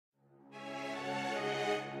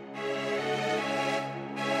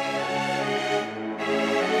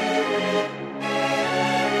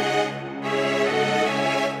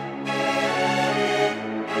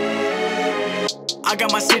I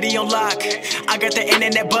got my city on lock, I got the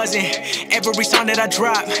internet buzzing. Every song that I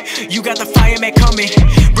drop, you got the fireman coming.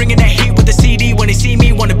 Bringing that heat with the CD. When they see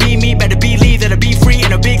me, wanna be me. Better believe that I be free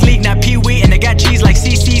in a big league, not pee-wee. And I got cheese like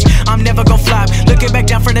CC's, I'm never gon' flop. Looking back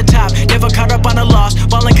down from the top, never caught up on a loss.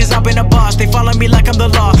 Ballin' cause I've been a boss, they follow me like I'm the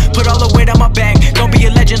law. Put all the weight on my back, gon' be a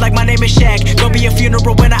legend like my name is Shaq. Gon' be a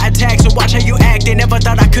funeral when I attack, so watch how you act. They never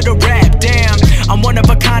thought I could've rap, damn. I'm one of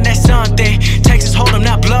a kind, that's something. Texas Hold'em,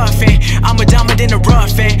 not bluffing. I'm a diamond in the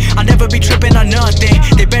rough, I'll never be tripping on nothing.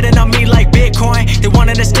 They betting on me like Bitcoin, they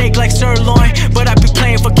wanted a steak like sirloin. But I be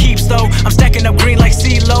playing for keeps though, I'm stacking up green like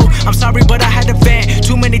CeeLo. I'm sorry but I had to vent,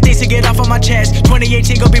 too many things to get off of my chest.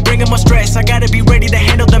 2018 gon' be bringing more stress, I gotta be ready to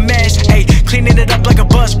handle the mess. Ayy, cleaning it up like a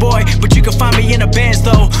bus boy, but you can find me in a Benz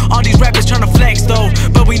though. All these rappers tryna flex though,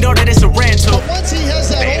 but we know that it's a rental. But once he has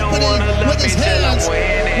that opening with his hands,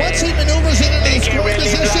 once he maneuvers it into the scoring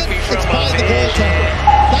position, it's by the goaltender.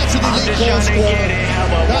 That's an elite goal scorer.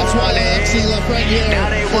 That's why Alexis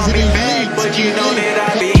Lafrenière is an elite. But you know that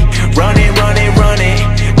I be running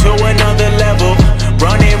to another level.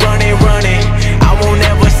 Running, I won't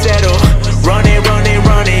ever settle. Running,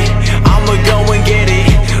 I'ma go and get it.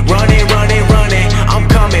 Running, I'm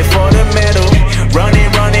coming for the medal. Running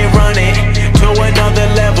to another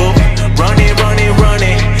level. Running,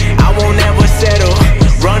 I won't ever settle.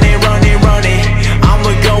 Running,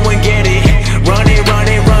 I'ma go and get it. Running,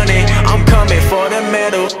 I'm coming for the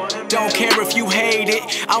medal. Don't care if you hate it,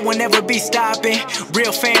 I will never be stopping.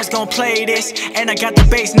 Real fans gon' play this, and I got the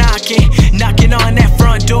bass knocking on that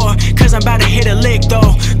front door, cause I'm about to hit a lick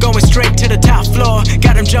though. Going straight to the top floor,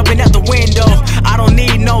 got them jumping out the window. I don't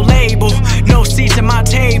need no label, no seats at my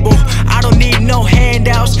table. I don't need no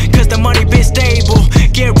handouts, cause the money been stable.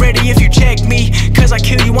 Get ready if you check me, cause I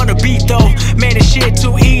kill you on the beat though. Man, this shit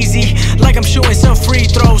too easy, like I'm shooting some free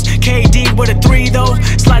throws. KD with a 3 though,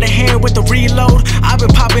 slide a hand with the reload. I've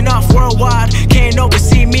been popping off worldwide, can't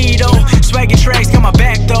oversee me though. Swaggy tracks got my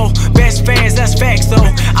back though, best fans, that's facts though.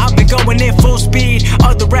 I've been going in full speed,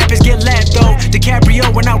 other rappers get lapped though.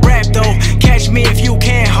 DiCaprio when I rap though, catch me if you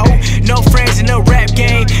can, ho. No friends in the rap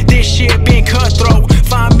game, this shit been cutthroat.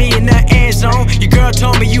 Find me in the end zone, your girl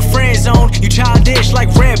told me you friend zone. You childish like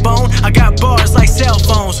Redbone, I got bars like cell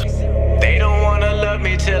phones. They don't wanna love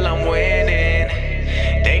me till I'm winning,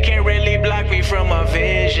 they can't really block me from my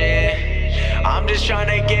vision. I'm just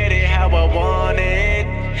tryna get it how I want it.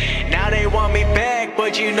 Now they want me back,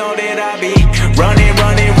 but you know that I be running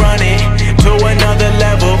to another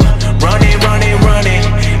level. Running,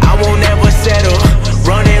 I won't ever settle.